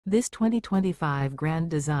This 2025 Grand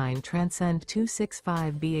Design Transcend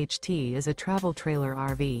 265 BHT is a travel trailer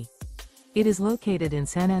RV. It is located in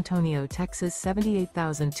San Antonio, Texas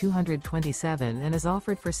 78227 and is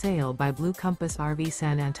offered for sale by Blue Compass RV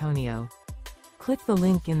San Antonio. Click the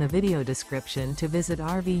link in the video description to visit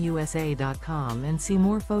RVUSA.com and see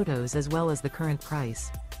more photos as well as the current price.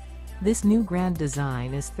 This new Grand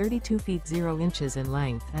Design is 32 feet 0 inches in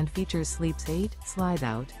length and features sleeps 8,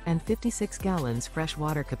 slide-out, and 56 gallons fresh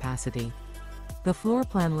water capacity. The floor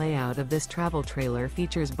plan layout of this travel trailer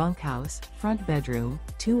features bunkhouse, front bedroom,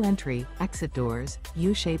 2 entry, exit doors,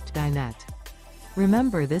 U-shaped dinette.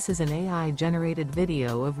 Remember, this is an AI-generated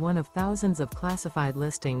video of one of thousands of classified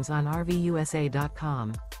listings on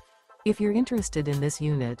RVUSA.com. If you're interested in this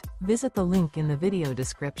unit, visit the link in the video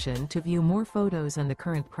description to view more photos and the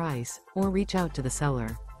current price, or reach out to the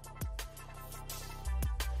seller.